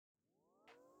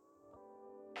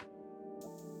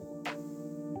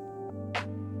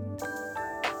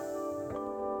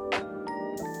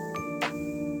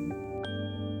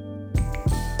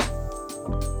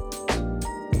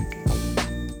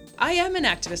I am an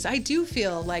activist. I do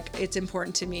feel like it's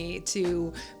important to me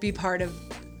to be part of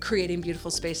creating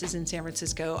beautiful spaces in San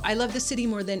Francisco. I love the city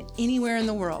more than anywhere in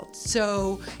the world.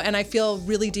 So, and I feel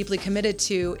really deeply committed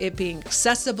to it being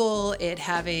accessible, it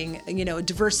having,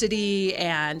 diversity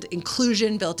and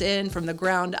inclusion built in from the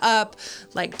ground up,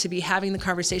 like to be having the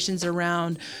conversations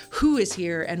around who is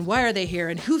here and why are they here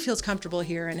and who feels comfortable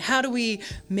here and how do we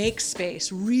make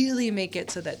space, really make it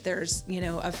so that there's,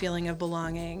 a feeling of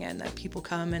belonging and that people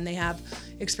come and they have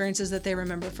experiences that they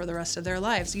remember for the rest of their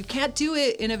lives. You can't do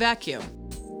it in a vacuum.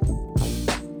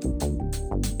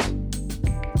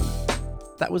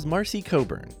 That was Marcy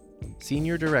Coburn,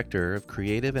 Senior Director of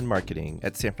Creative and Marketing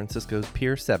at San Francisco's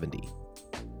Pier 70.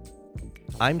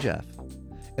 I'm Jeff,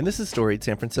 and this is Storied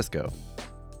San Francisco.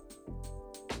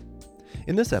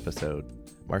 In this episode,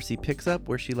 Marcy picks up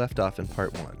where she left off in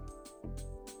part 1.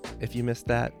 If you missed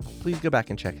that, please go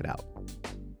back and check it out.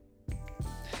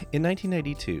 In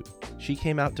 1992, she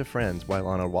came out to friends while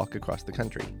on a walk across the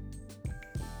country.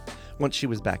 Once she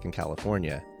was back in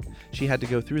California, she had to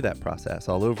go through that process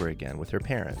all over again with her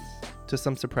parents, to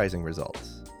some surprising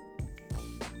results.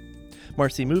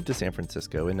 Marcy moved to San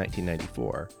Francisco in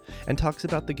 1994 and talks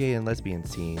about the gay and lesbian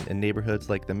scene in neighborhoods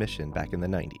like the Mission back in the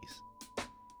 90s.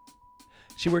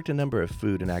 She worked a number of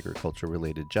food and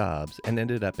agriculture-related jobs and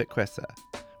ended up at Quesa,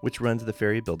 which runs the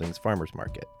Ferry Building's farmers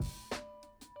market.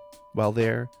 While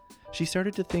there, she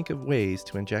started to think of ways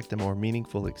to inject a more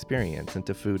meaningful experience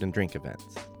into food and drink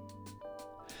events.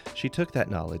 She took that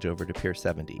knowledge over to Pier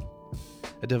 70,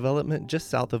 a development just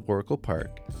south of Oracle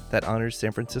Park that honors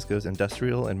San Francisco's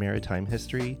industrial and maritime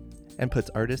history and puts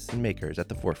artists and makers at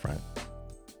the forefront.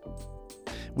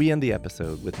 We end the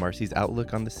episode with Marcy's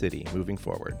outlook on the city moving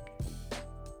forward.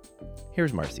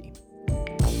 Here's Marcy.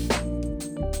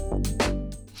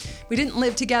 We didn't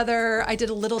live together. I did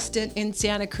a little stint in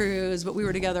Santa Cruz, but we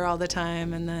were together all the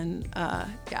time. And then,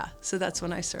 so that's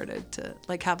when I started to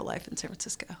have a life in San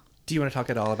Francisco. Do you want to talk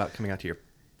at all about coming out to your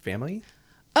family?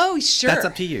 Oh, sure. That's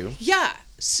up to you. Yeah.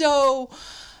 So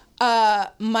my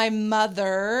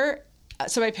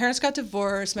parents got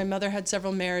divorced. My mother had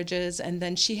several marriages, and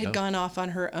then she had gone off on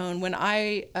her own. When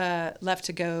I left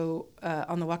to go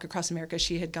on the Walk Across America,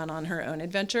 she had gone on her own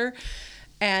adventure.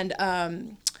 And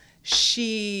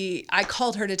I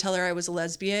called her to tell her I was a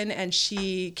lesbian, and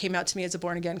she came out to me as a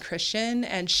born-again Christian,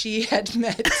 and she had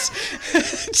met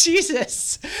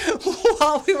Jesus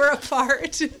while we were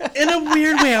apart. In a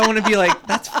weird way, I want to be like,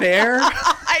 that's fair.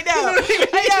 I know.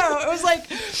 It was like,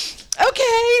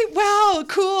 okay, well,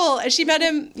 cool. And she met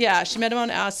him on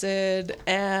acid,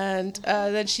 and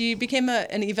then she became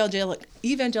an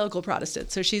evangelical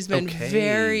Protestant. So she's been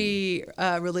very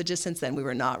religious since then. We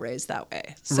were not raised that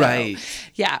way. So, right.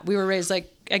 Yeah, we were raised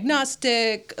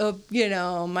agnostic.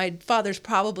 My father's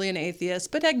probably an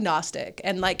atheist, but agnostic,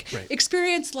 and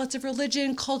experienced lots of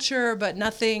religion, culture, but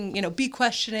nothing, be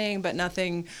questioning, but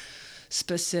nothing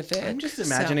specific. I'm just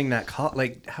imagining that call.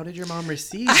 How did your mom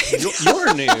receive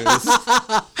your news?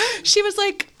 She was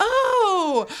like,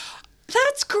 "Oh,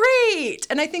 that's great."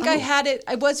 And I think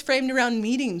I was framed around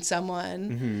meeting someone.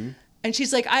 Mm-hmm. And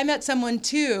she's like, "I met someone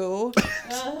too."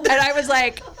 And I was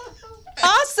like,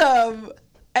 "Awesome."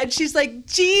 And she's like,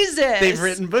 "Jesus." They've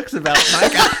written books about my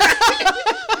guy.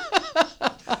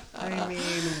 I mean,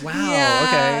 wow.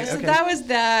 Yeah, okay. So that was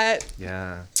that.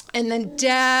 Yeah. And then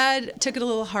Dad took it a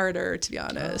little harder, to be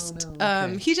honest. Oh,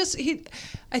 no. Okay.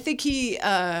 I think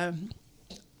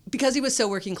because he was so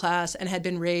working class and had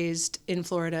been raised in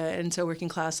Florida and so working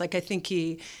class, I think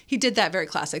he did that very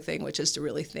classic thing, which is to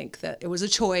really think that it was a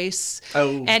choice.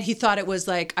 Oh. And he thought it was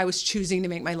I was choosing to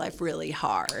make my life really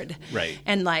hard. Right.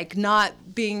 And not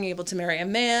being able to marry a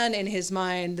man, in his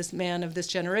mind, this man of this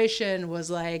generation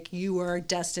was you are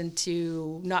destined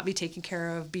to not be taken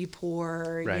care of, be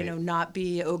poor, right. Not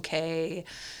be okay.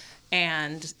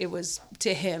 And it was,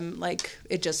 to him,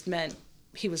 it just meant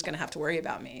he was going to have to worry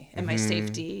about me and my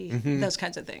safety, those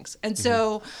kinds of things. And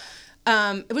so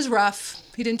it was rough.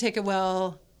 He didn't take it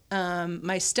well.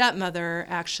 My stepmother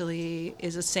actually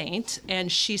is a saint, and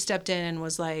she stepped in and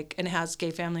was and has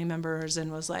gay family members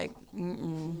and was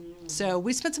mm-mm. So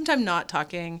we spent some time not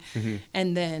talking,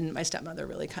 and then my stepmother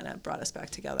really kind of brought us back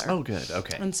together. Oh, good.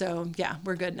 Okay. And so, yeah,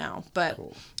 we're good now, but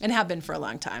cool. And have been for a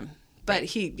long time. But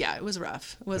it was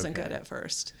rough. It wasn't good at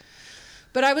first.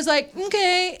 But I was like,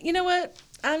 okay, you know what?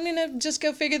 I'm going to just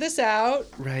go figure this out.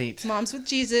 Right. Mom's with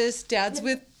Jesus. Dad's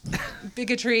with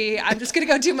bigotry. I'm just going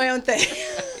to go do my own thing.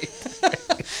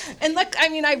 And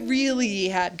I really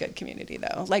had good community,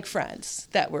 though, friends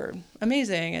that were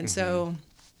amazing. And so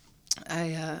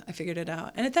I figured it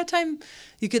out. And at that time,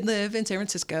 you could live in San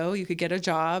Francisco. You could get a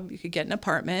job. You could get an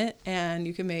apartment. And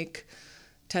you could make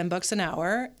 $10 an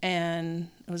hour, and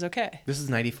it was okay. This is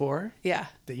 94 Yeah.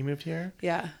 that you moved here?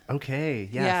 Yeah. Okay.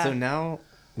 Yeah. Yeah. So now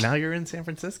you're in San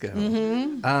Francisco.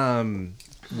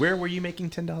 Where were you making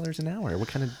 $10 an hour? What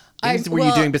kind of things were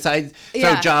you doing besides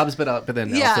jobs, but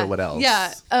then also what else?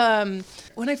 Yeah.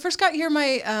 When I first got here,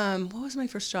 my what was my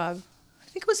first job? I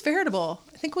think it was Veritable.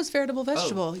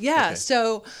 Vegetable. Oh, yeah. okay.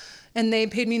 So, and they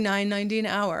paid me $9.90 an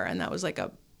hour, and that was like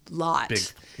a lot.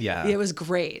 Yeah. It was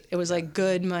great. It was like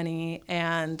good money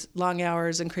and long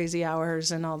hours and crazy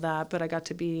hours and all that. But I got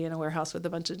to be in a warehouse with a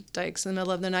bunch of dykes in the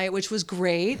middle of the night, which was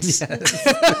great. Yes.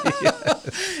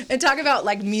 And talk about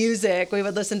like music. We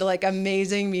would listen to like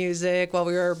amazing music while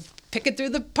we were picking through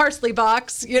the parsley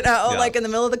box, like in the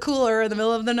middle of the cooler in the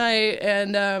middle of the night.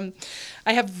 And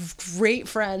I have great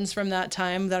friends from that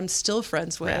time that I'm still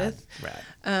friends with.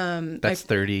 Rad. That's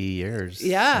 30 years.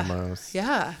 Yeah. Almost.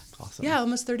 Yeah. Awesome. Yeah,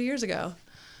 almost 30 years ago.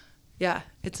 Yeah,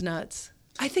 it's nuts.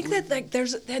 I think that like there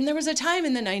was a time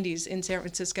in the 90s in San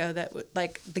Francisco that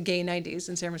like the gay 90s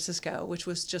in San Francisco, which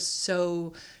was just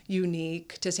so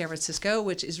unique to San Francisco,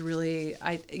 which is really,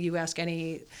 you ask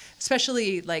any,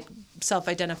 especially like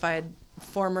self-identified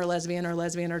former lesbian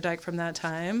or dyke from that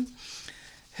time,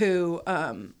 who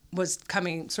was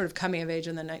coming of age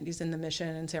in the 90s in the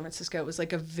Mission in San Francisco. It was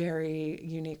like a very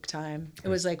unique time. It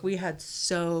was like we had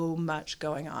so much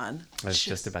going on. I was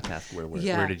just about to ask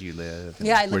where did you live?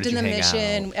 Yeah, I lived in the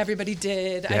Mission. Everybody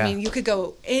did. Yeah. I mean, you could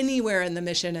go anywhere in the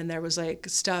Mission and there was like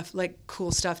stuff, like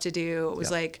cool stuff to do. It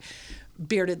was like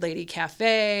Bearded Lady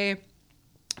Cafe.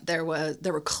 There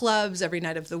were clubs every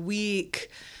night of the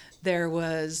week. There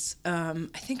was I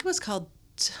think it was called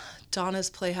Donna's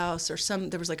Playhouse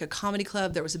there was like a comedy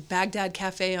club. There was a Baghdad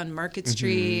Cafe on Market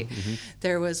Street.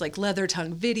 There was like Leather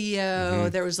Tongue Video.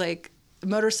 There was like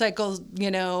motorcycle,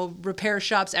 repair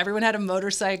shops. Everyone had a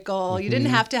motorcycle. You didn't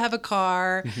have to have a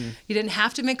car. You didn't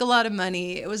have to make a lot of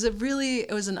money. It was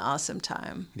an awesome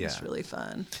time. Yeah. It was really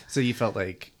fun. So you felt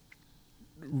like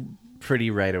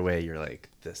pretty right away, you're like,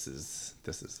 this is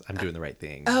I'm doing the right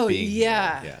thing. Oh,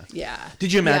 yeah.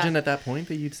 Did you imagine at that point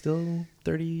that you'd still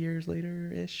 30 years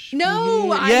later-ish?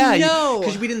 No, I know.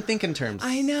 Because we didn't think in terms.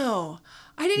 I know.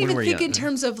 I didn't even think in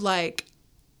terms of like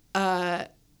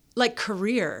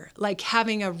career, like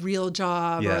having a real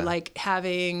job or like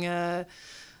having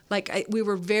we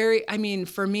were very, I mean,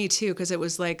 for me too, because it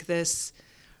was like this,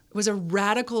 it was a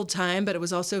radical time, but it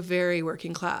was also very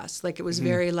working class. Like it was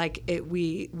very like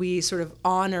we sort of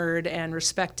honored and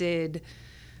respected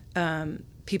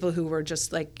people who were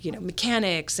just like,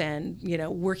 mechanics and,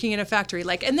 working in a factory.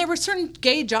 Like, and there were certain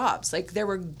gay jobs. Like there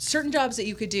were certain jobs that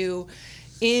you could do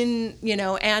in,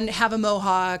 and have a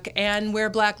mohawk and wear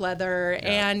black leather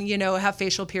and, have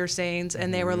facial piercings.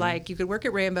 And they were like, you could work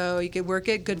at Rainbow, you could work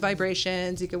at Good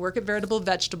Vibrations, you could work at Veritable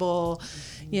Vegetable.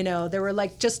 There were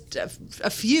like just a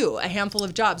handful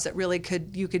of jobs that really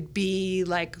you could be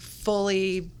like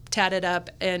fully tatted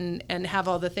up and have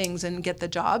all the things and get the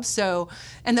jobs. So,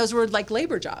 and those were like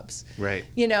labor jobs. Right.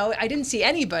 I didn't see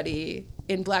anybody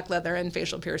in black leather and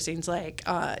facial piercings, like,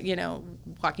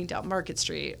 walking down Market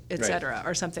Street, et cetera,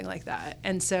 or something like that.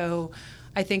 And so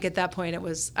I think at that point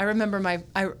I remember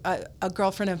a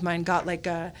girlfriend of mine got like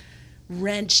a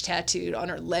wrench tattooed on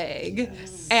her leg.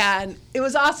 Yes. And it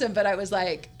was awesome, but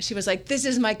she was like, this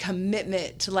is my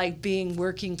commitment to like being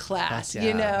working class,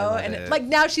 and like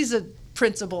now she's a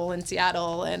principal in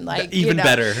Seattle and like even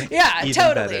better. Yeah, even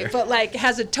totally. Better. But like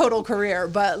has a total career.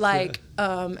 But like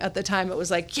at the time it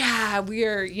was like,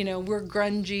 we're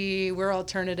grungy, we're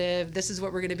alternative. This is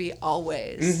what we're gonna be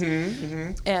always.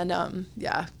 And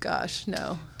gosh,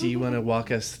 no. Do you want to walk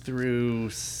us through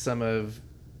some of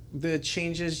the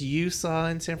changes you saw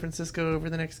in San Francisco over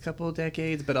the next couple of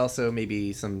decades, but also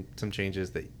maybe some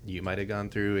changes that you might have gone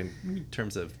through in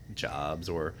terms of jobs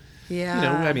or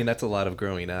I mean, that's a lot of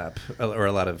growing up, or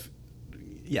a lot of,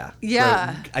 I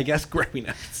guess growing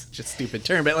up is just a stupid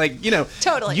term, but like,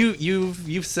 totally.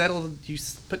 You've settled, you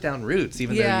put down roots,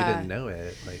 even though you didn't know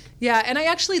it. Like, and I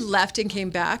actually left and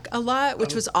came back a lot,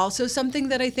 which was also something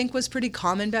that I think was pretty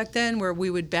common back then, where we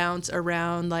would bounce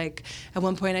around. Like at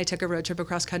one point I took a road trip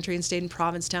across country and stayed in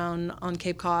Provincetown on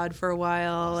Cape Cod for a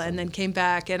while, and then came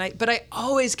back, but I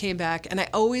always came back, and I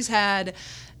always had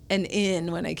an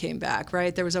inn when I came back,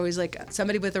 right? There was always like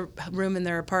somebody with a room in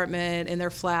their apartment, in their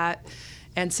flat,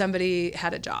 and somebody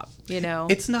had a job,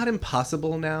 It's not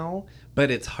impossible now,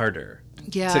 but it's harder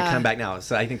to come back now.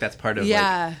 So I think that's part of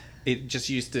like, it just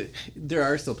used to, there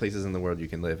are still places in the world you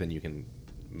can live and you can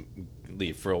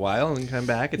leave for a while and come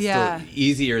back. It's still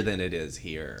easier than it is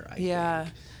here, I think.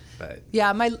 But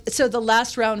so the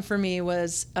last round for me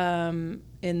was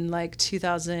in like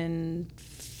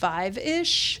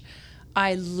 2005-ish.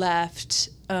 I left,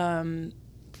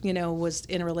 was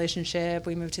in a relationship.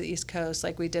 We moved to the East Coast.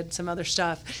 Like, we did some other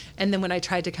stuff. And then when I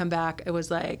tried to come back, it was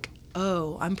like,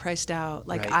 oh, I'm priced out.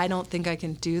 Like, Right. I don't think I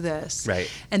can do this. Right.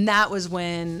 And that was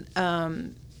when,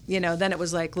 then it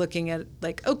was like looking at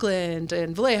like Oakland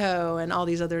and Vallejo and all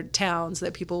these other towns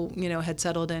that people, had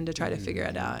settled in to try to figure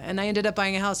it out. And I ended up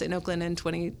buying a house in Oakland in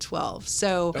 2012.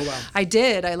 So Oh, wow. I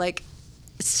did. I like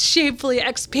shamefully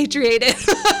expatriated.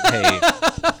 Hey,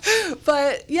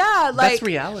 But yeah, like that's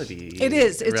reality. it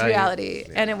is. It's right? reality.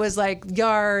 Yeah. And it was like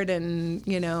yard and,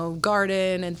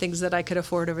 garden and things that I could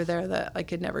afford over there that I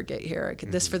could never get here. I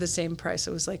could this for the same price.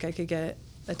 It was like I could get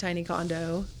a tiny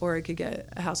condo or I could get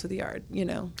a house with a yard,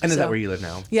 And is that where you live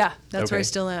now? Yeah, that's where I Okay.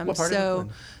 still am. What part of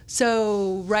Oakland?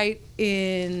 So right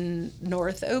in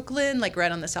North Oakland, like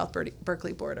right on the South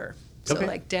Berkeley border. So Okay.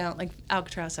 like down, like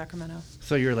Alcatraz, Sacramento.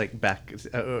 So you're like back.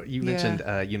 You mentioned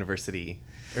university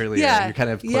earlier. Yeah, You're kind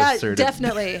of closer yeah, to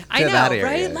definitely. I to know, that area,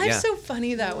 right? Life's yeah. so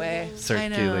funny that way. I know.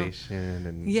 Circulation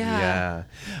and Yeah.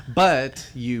 But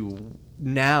you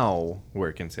now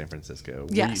work in San Francisco.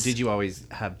 Yes. Did you always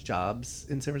have jobs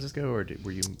in San Francisco, or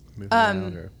were you moving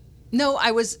around? Or? No,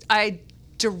 I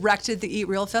directed the Eat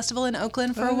Real Festival in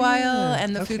Oakland for a Oh, while, yeah.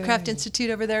 and the Food Craft Okay.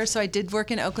 Institute over there. So I did work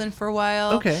in Oakland for a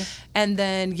while. Okay. And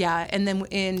then I've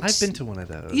been to one of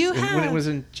those. You When have? it was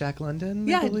in Jack London.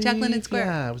 I Yeah, Jack London believe. Square.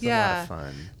 Yeah, it was a Yeah. lot of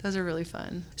fun. Those are really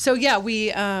fun. So yeah,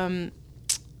 we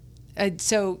I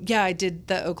did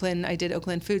the Oakland. I did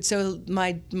Oakland food. So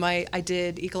I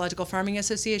did Ecological Farming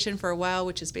Association for a while,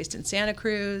 which is based in Santa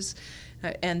Cruz,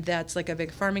 and that's like a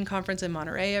big farming conference in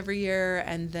Monterey every year.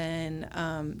 And then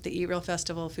the Eat Real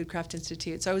Festival, Food Craft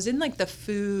Institute. So I was in like the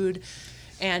food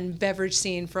and beverage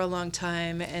scene for a long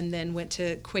time, and then went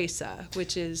to Quesa,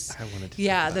 which is I wanted to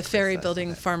talk the about ferry Quesa.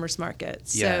 building farmers market.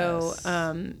 Yes.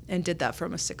 So and did that for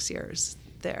almost 6 years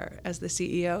there as the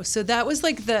CEO. So that was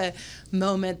like the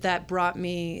moment that brought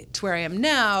me to where I am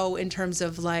now in terms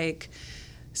of like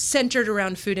centered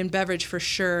around food and beverage for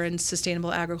sure, and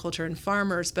sustainable agriculture and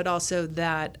farmers, but also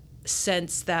that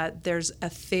sense that there's a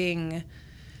thing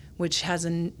which has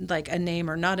a name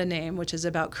or not a name, which is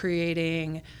about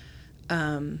creating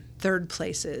third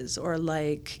places or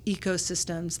like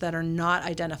ecosystems that are not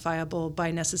identifiable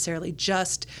by necessarily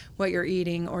just what you're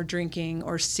eating or drinking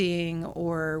or seeing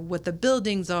or what the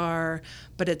buildings are,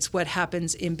 but it's what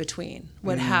happens in between,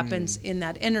 what happens in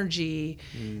that energy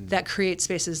that creates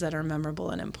spaces that are memorable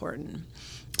and important.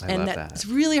 I love that. It's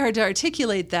really hard to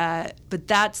articulate that, but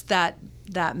that's that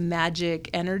magic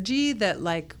energy that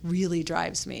like really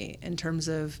drives me in terms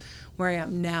of where I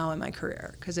am now in my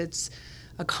career, because it's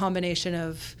a combination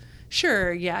of,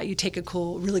 sure, yeah, you take a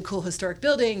really cool historic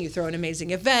building, you throw an amazing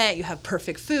event, you have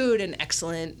perfect food and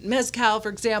excellent mezcal, for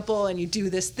example, and you do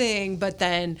this thing, but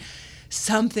then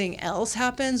something else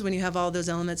happens when you have all those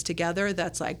elements together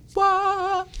that's like,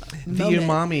 wah! The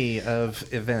umami of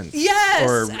events. Yes!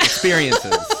 Or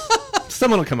experiences.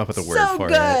 Someone will come up with a word So for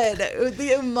good. it. The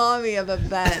umami of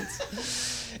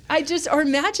events. Or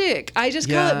magic. I just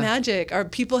call Yeah. it magic. Or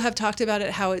people have talked about it,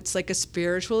 how it's like a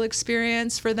spiritual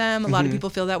experience for them. A lot of people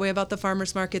feel that way about the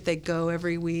farmers market. They go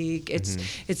every week. It's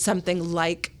something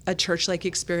like a church-like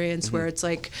experience where it's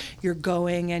like you're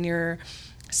going and you're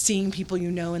seeing people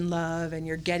you know and love, and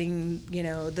you're getting,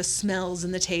 the smells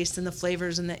and the taste and the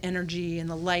flavors and the energy and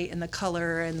the light and the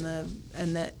color and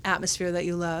the atmosphere that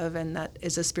you love, and that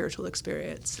is a spiritual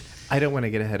experience. I don't want to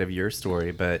get ahead of your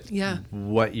story, but Yeah.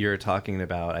 what you're talking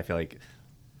about, I feel like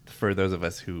for those of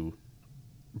us who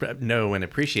know and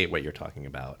appreciate what you're talking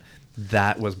about,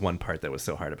 that was one part that was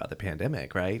so hard about the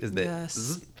pandemic, right? Is that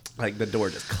Yes. like the door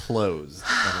just closed,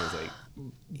 and it was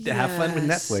like, have fun with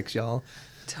Yes. Netflix, y'all.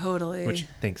 Totally. Which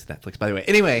thanks Netflix, by the way.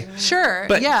 Anyway, Sure.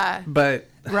 but yeah. but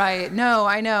Right. No,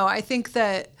 I know. I think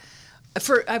that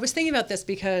I was thinking about this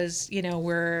because,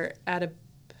 we're at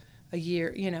a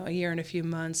year and a few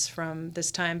months from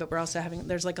this time, but we're also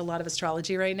there's like a lot of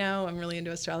astrology right now. I'm really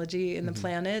into astrology in the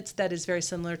planets that is very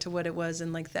similar to what it was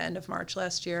in like the end of March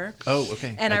last year. oh,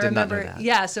 okay. And I did not know remember, that.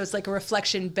 yeah, so it's like a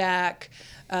reflection back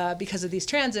because of these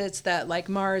transits that like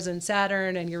Mars and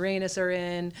Saturn and Uranus are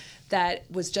in, that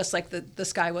was just like the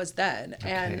sky was then.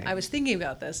 And Okay. I was thinking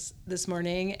about this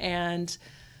morning, and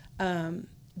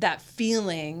that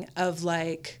feeling of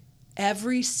like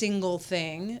every single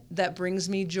thing that brings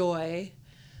me joy,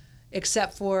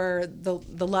 except for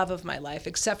the love of my life,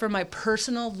 except for my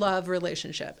personal love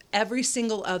relationship, every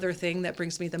single other thing that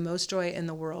brings me the most joy in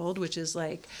the world, which is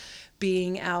like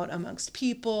being out amongst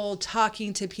people,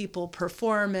 talking to people,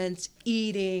 performance,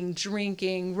 eating,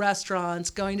 drinking, restaurants,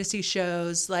 going to see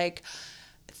shows, like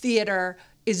theater,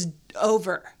 is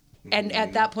over. And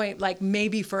at that point, like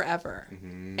maybe forever.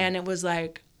 And it was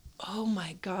like, oh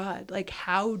my God, like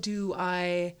how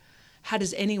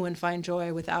does anyone find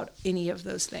joy without any of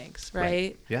those things,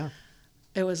 right? Yeah.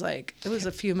 It was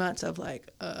a few months of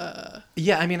like,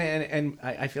 Yeah, I mean, and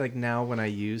I feel like now when I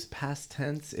use past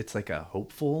tense, it's like a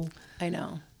hopeful I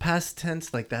know. past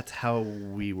tense. Like that's how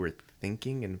we were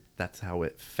thinking and that's how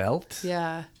it felt.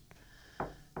 Yeah.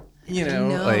 You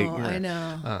know, I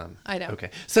know. I know. Okay.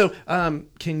 So,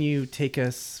 can you take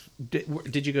us,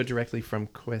 did you go directly from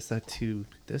Kwesa to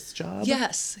this job?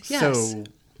 Yes.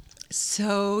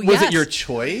 So was yes. it your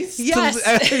choice? Yes.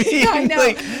 I know.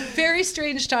 Like, very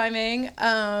strange timing.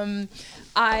 But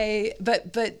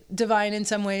divine in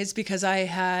some ways because I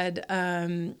had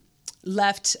I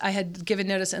had given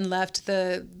notice and left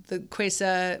the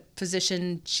Kwesa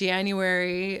position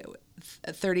January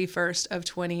 31st of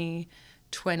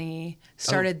 2020,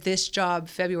 started this job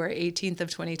February 18th of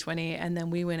 2020, and then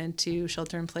we went into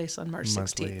shelter in place on March 16th.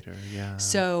 month later, yeah.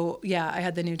 So yeah, I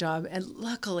had the new job, and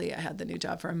luckily I had the new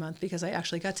job for a month because I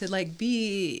actually got to like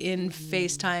be in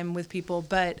FaceTime with people.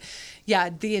 But yeah,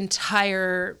 the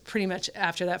entire, pretty much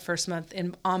after that first month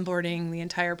in onboarding, the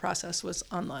entire process was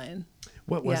online.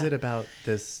 What was it about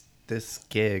this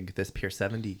gig, this Pier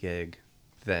 70 gig,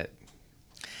 that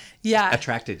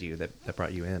attracted you, that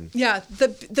brought you in? Yeah,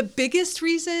 the biggest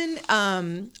reason,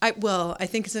 I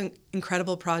think it's an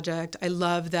incredible project. I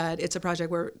love that it's a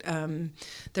project where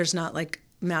there's not like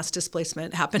mass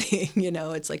displacement happening. You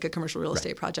know, it's like a commercial real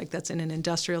estate project that's in an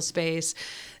industrial space.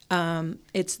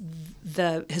 It's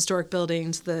the historic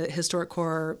buildings, the historic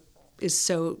core is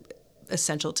so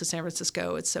essential to San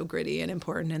Francisco. It's so gritty and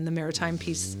important, and the maritime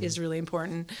piece is really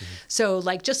important. So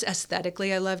like just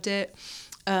aesthetically, I loved it.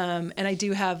 And I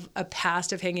do have a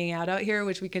past of hanging out here,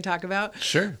 which we can talk about.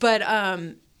 Sure. But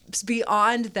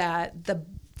beyond that,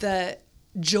 the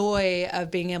joy of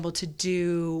being able to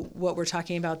do what we're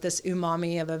talking about, this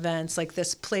umami of events, like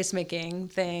this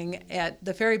placemaking thing at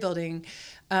the Ferry Building,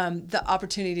 the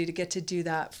opportunity to get to do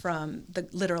that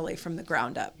literally from the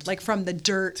ground up, like from the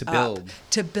dirt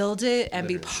to build it and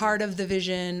be part of the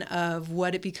vision of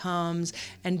what it becomes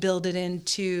and build it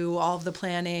into all of the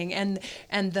planning. And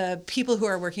the people who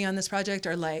are working on this project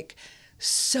are like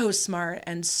so smart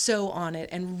and so on it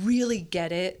and really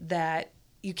get it that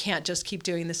you can't just keep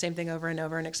doing the same thing over and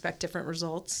over and expect different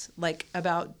results, like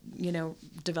about,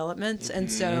 developments.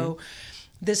 And so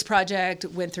this project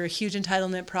went through a huge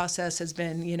entitlement process, has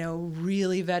been,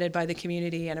 really vetted by the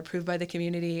community and approved by the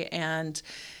community, and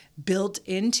built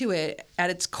into it at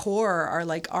its core are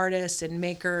like artists and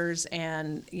makers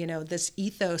and, this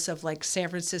ethos of like San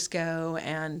Francisco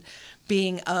and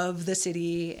being of the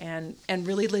city, and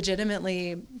really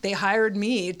legitimately they hired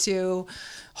me to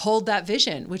hold that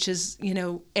vision, which is,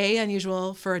 A,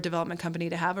 unusual for a development company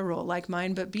to have a role like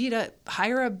mine, but B, to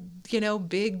hire a,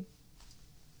 big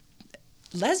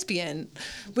lesbian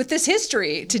with this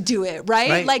history to do it,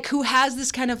 right? Like who has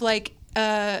this kind of like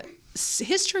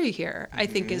history here, I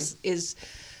think is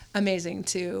amazing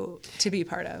to be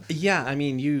part of. Yeah, I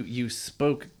mean, you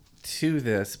spoke to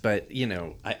this, but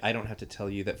I don't have to tell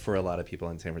you that for a lot of people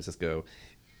in San Francisco,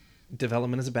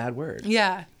 development is a bad word.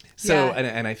 Yeah. So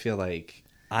and I feel like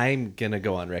I'm gonna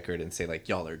go on record and say like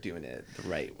y'all are doing it the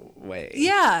right way.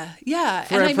 Yeah.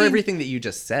 For everything that you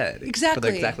just said. Exactly.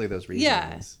 For exactly those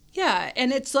reasons. Yeah.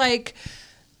 And it's like,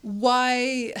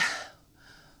 why?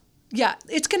 Yeah,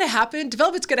 it's going to happen.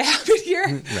 Development's going to happen here.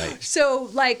 Right. So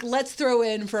like, let's throw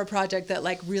in for a project that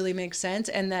like really makes sense.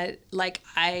 And that like,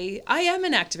 I am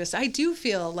an activist. I do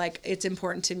feel like it's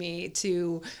important to me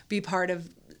to be part of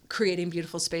creating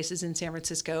beautiful spaces in San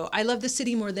Francisco. I love the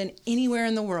city more than anywhere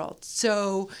in the world.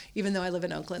 So even though I live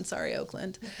in Oakland, sorry,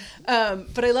 Oakland.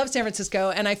 But I love San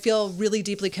Francisco, and I feel really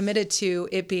deeply committed to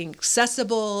it being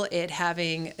accessible, it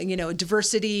having,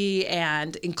 diversity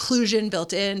and inclusion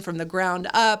built in from the ground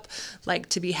up, like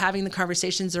to be having the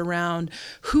conversations around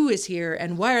who is here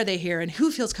and why are they here and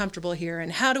who feels comfortable here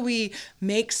and how do we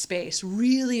make space,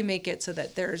 really make it so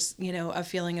that there's, a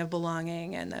feeling of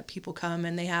belonging and that people come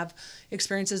and they have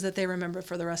experiences that they remember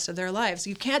for the rest of their lives.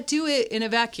 You can't do it in a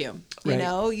vacuum,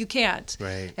 you can't.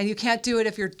 Right. And you can't do it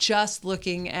if you're just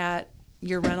looking at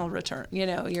your rental return,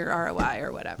 your ROI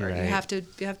or whatever. Right.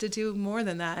 You have to do more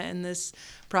than that, and this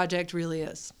project really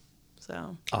is.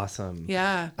 So awesome.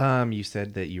 Yeah. You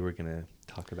said that you were going to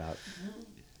talk about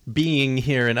being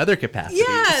here in other capacities.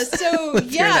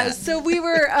 Yeah. So we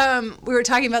were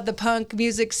talking about the punk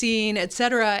music scene, et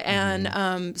cetera.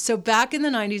 And so back in the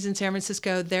 90s in San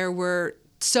Francisco, there were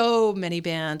so many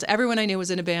bands. Everyone I knew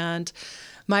was in a band.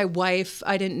 My wife,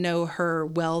 I didn't know her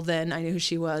well then. I knew who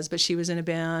she was, but she was in a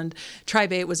band.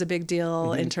 Tribe 8 was a big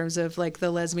deal in terms of like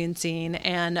the lesbian scene.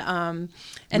 And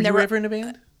were you ever in a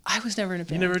band? I was never in a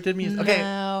band. You never did music?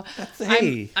 No. Okay.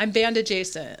 Hey. I'm band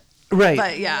adjacent. Right.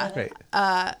 But yeah.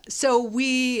 Right. So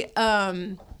we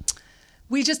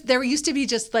just, there used to be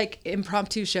just like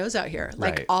impromptu shows out here,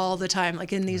 like Right. all the time,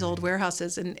 like in these old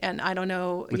warehouses. And I don't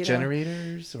know, With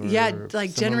generators? Or yeah,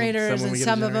 like generators and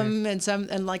some of them. them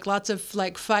and like lots of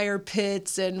like fire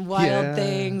pits and wild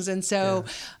things. And so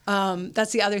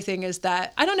that's the other thing is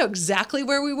that I don't know exactly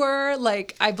where we were.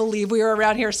 Like I believe we were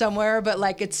around here somewhere, but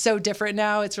like it's so different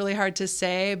now. It's really hard to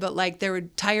say. But like there were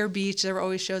Tyre Beach. There were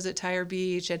always shows at Tyre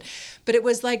Beach. But it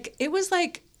was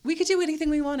like we could do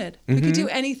anything we wanted. We could do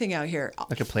anything out here.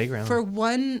 Like a playground. For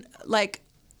one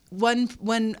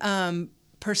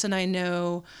person I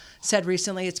know said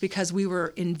recently, it's because we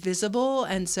were invisible,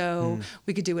 and so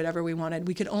we could do whatever we wanted.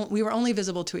 We were only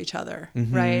visible to each other,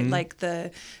 right? Like the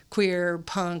queer,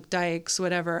 punk, dykes,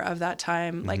 whatever of that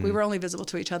time. Like we were only visible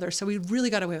to each other, so we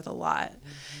really got away with a lot.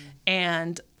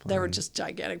 And there were just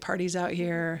gigantic parties out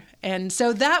here, and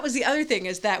so that was the other thing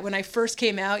is that when I first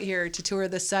came out here to tour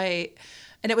the site.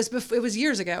 And it was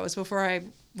years ago. It was before I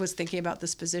was thinking about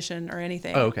this position or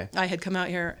anything. Oh, okay. I had come out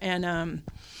here, and I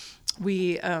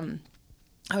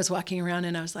was walking around,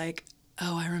 and I was like,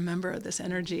 "Oh, I remember this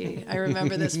energy. I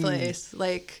remember this place.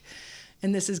 Like,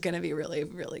 and this is going to be really,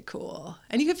 really cool."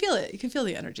 And you can feel it. You can feel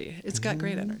the energy. It's got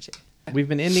great energy. We've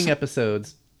been ending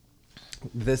episodes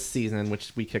this season,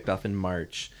 which we kicked off in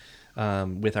March,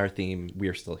 with our theme,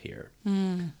 "We're Still Here."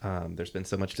 There's been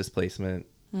so much displacement.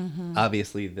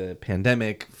 Obviously, the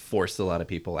pandemic forced a lot of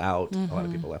people out. A lot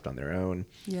of people left on their own.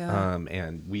 Yeah.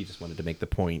 And we just wanted to make the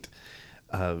point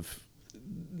of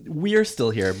we're still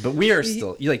here, but we are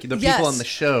still like the people on the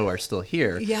show are still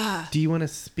here. Yeah. Do you want to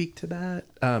speak to that?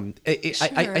 Sure.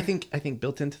 I think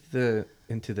built into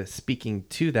the speaking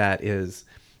to that is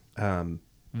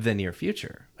the near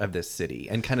future of this city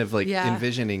and kind of like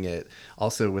envisioning it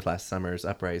also with last summer's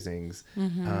uprisings.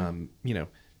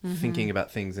 Thinking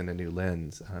about things in a new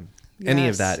lens. Any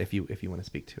of that, if you want to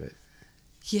speak to it.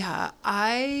 Yeah,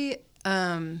 I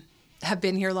have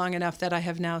been here long enough that I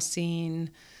have now seen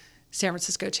San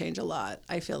Francisco change a lot.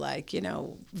 I feel like,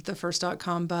 the first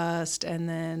 .com bust and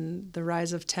then the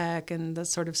rise of tech and the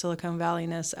sort of Silicon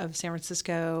Valley-ness of San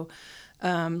Francisco.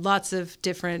 Lots of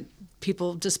different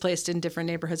people displaced in different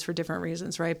neighborhoods for different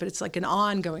reasons, right? But it's like an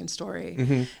ongoing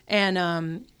story. And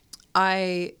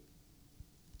I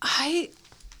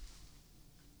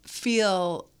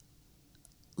feel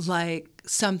like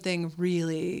something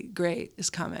really great is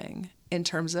coming in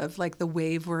terms of like the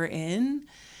wave we're in,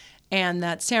 and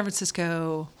that San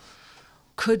Francisco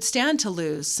could stand to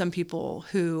lose some people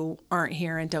who aren't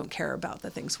here and don't care about the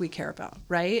things we care about,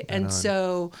 right? And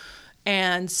so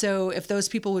if those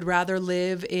people would rather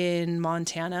live in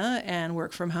Montana and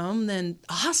work from home, then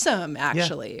awesome,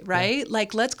 actually, right? Yeah.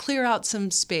 Like, let's clear out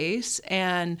some space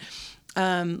and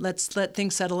let's let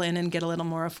things settle in and get a little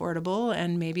more affordable,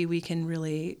 and maybe we can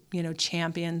really,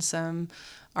 champion some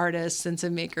artists and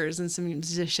some makers and some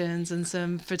musicians and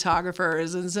some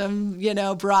photographers and some,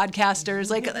 broadcasters.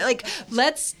 Like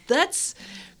let's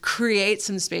create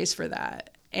some space for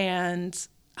that. And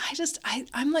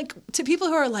I'm like, to people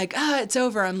who are like, it's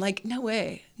over, I'm like, no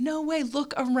way,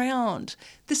 look around.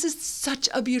 This is such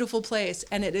a beautiful place,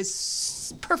 and it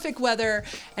is perfect weather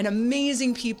and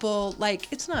amazing people.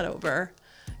 Like, it's not over.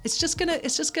 It's just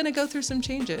gonna go through some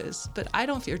changes, but I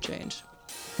don't fear change.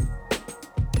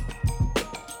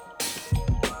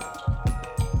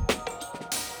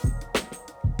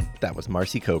 That was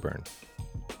Marcy Coburn.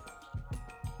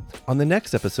 On the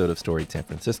next episode of Storied San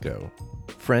Francisco,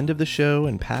 friend of the show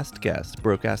and past guest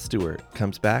Broke-Ass Stewart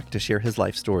comes back to share his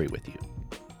life story with you.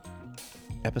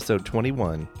 Episode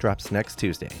 21 drops next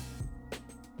Tuesday.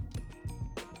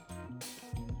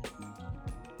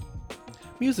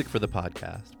 Music for the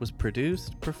podcast was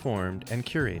produced, performed, and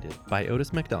curated by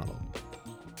Otis McDonald.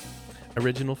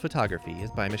 Original photography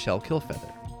is by Michelle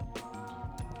Kilfeather.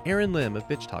 Aaron Lim of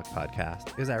Bitch Talk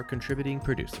Podcast is our contributing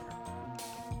producer.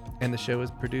 And the show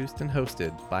is produced and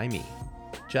hosted by me,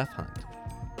 Jeff Hunt.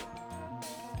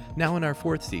 Now in our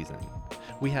 4th season,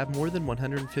 we have more than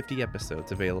 150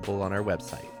 episodes available on our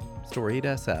website,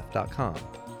 storiedsf.com,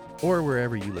 or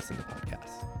wherever you listen to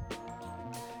podcasts.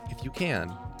 If you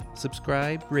can,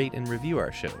 subscribe, rate, and review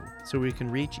our show so we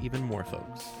can reach even more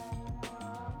folks.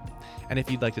 And if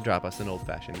you'd like to drop us an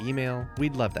old-fashioned email,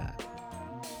 we'd love that.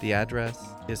 The address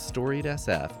is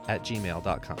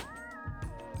storiedsf@gmail.com.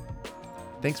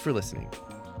 Thanks for listening.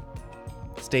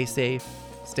 Stay safe,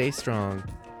 Stay strong,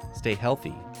 stay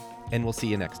healthy, and we'll see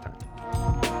you next time.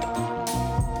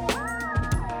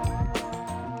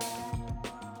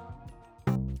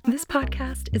 This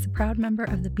podcast is a proud member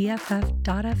of the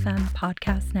BFF.FM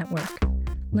podcast network.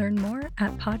 Learn more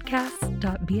at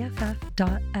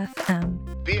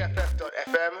podcasts.bff.fm.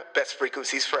 BFF.FM, best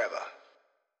frequencies forever.